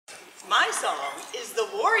My song is The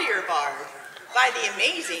Warrior Bard by the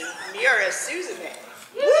amazing Miura Suzume.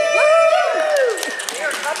 Woo!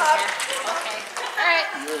 Miura, come up. Okay. All right.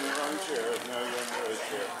 You're in the wrong chair. No, you're in the right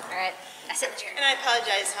chair. All right. I sit in the chair. And I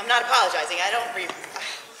apologize. I'm not apologizing. I don't read.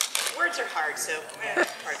 Words are hard, so hard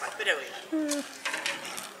to find. But anyway.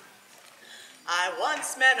 I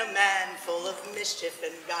once met a man full of mischief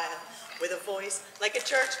and guile, with a voice like a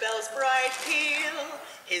church bell's bright peal.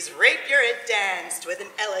 His rapier it danced with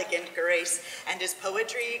an elegant grace, and his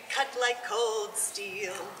poetry cut like cold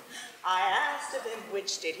steel. I asked of him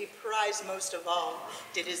which did he prize most of all,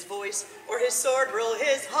 did his voice or his sword rule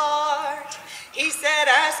his heart? He said,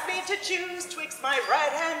 ask me to choose twixt my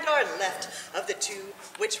right hand or left, of the two,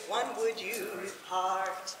 which one would you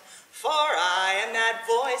part? For I am that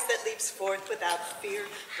voice that leaps forth without fear,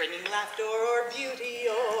 bringing laughter or beauty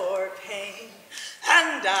or pain.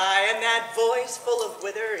 And I am that voice full of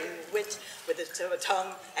withering wit, with a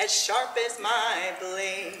tongue as sharp as my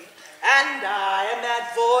blade. And I am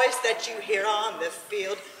that voice that you hear on the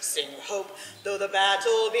field, sing hope, though the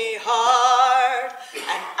battle be hard.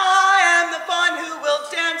 And I am the one who will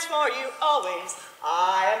dance for you always.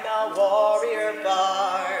 I am the warrior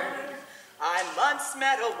bard. I once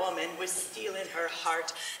met a woman with steel in her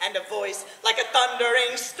heart and a voice like a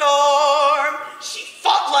thundering storm. She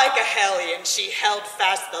fought like a hellion, she held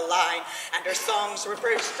fast the line, and her songs were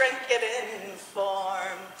for strength given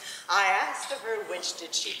form. I asked of her which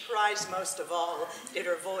did she prize most of all, did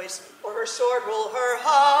her voice or her sword rule her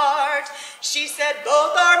heart? She said,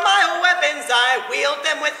 both are my weapons, I wield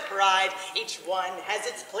them with pride, each one has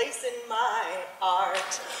its place in my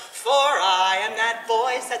art. For I am that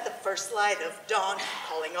voice at the first light of dawn,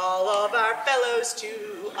 calling all of our fellows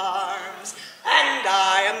to arms. And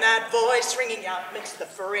I am that voice ringing out midst the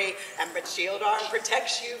fray, and but shield arm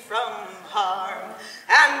protects you from harm.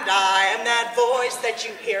 And I am that voice that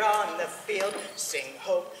you hear on the field, sing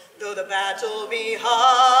hope, though the battle be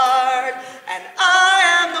hard. And I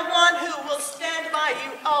am the one who will stand by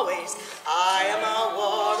you always. I am a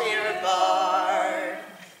warrior bard.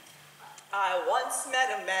 I once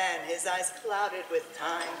met a man, his eyes clouded with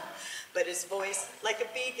time, but his voice like a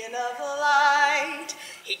beacon of light.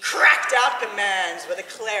 He cracked out commands with a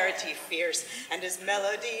clarity fierce, and his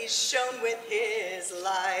melodies shone with his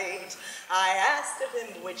light. I asked of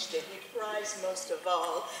him which did he prize most of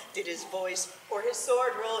all, did his voice or his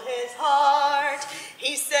sword rule his heart?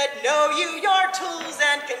 He said, know you your tools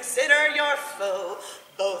and consider your foe,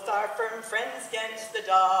 both are firm friends against the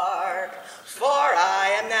dark. For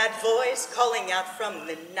I am that voice calling out from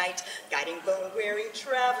the night, guiding bone-weary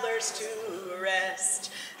travelers to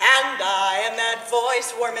rest. And I am that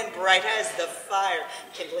voice warm and bright as the fire,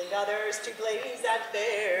 kindling others to blaze at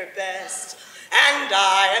their best. And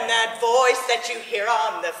I am that voice that you hear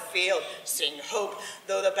on the field, sing hope,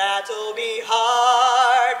 though the battle be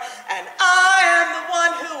hard. And I am the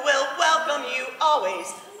one who will welcome you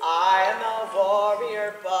always. I am the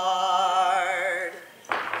warrior bard.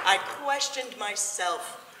 I questioned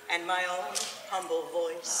myself and my own humble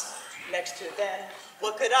voice. Next to them,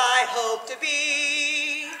 what could I hope to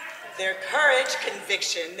be? Their courage,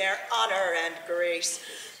 conviction, their honor and grace.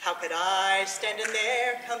 How could I stand in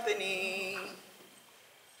their company?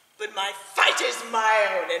 But my fight is my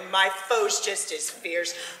own, and my foe's just as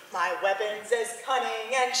fierce. My weapons as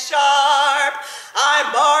cunning and sharp. I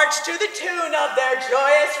march to the tune of their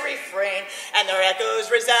joyous refrain, and their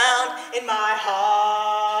echoes resound in my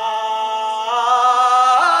heart.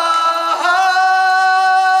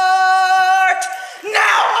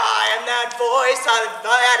 Now I am that voice,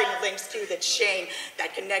 adding links to the chain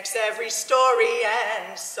that connects every story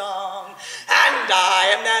and song. And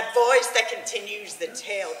I am that voice that continues the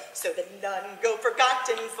tale, so that none go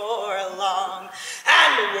forgotten for long.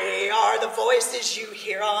 And we are the voices you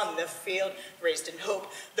hear on the field, raised in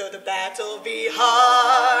hope, though the battle be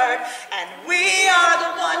hard. And we are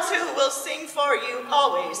the ones who will sing for you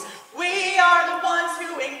always. We are the ones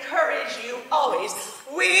who encourage you always.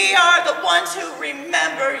 We are the ones who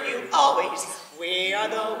remember you always. We are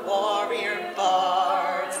the warrior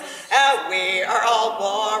bards, and we are all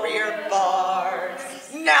warrior bards.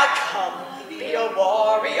 Now come, be a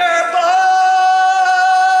warrior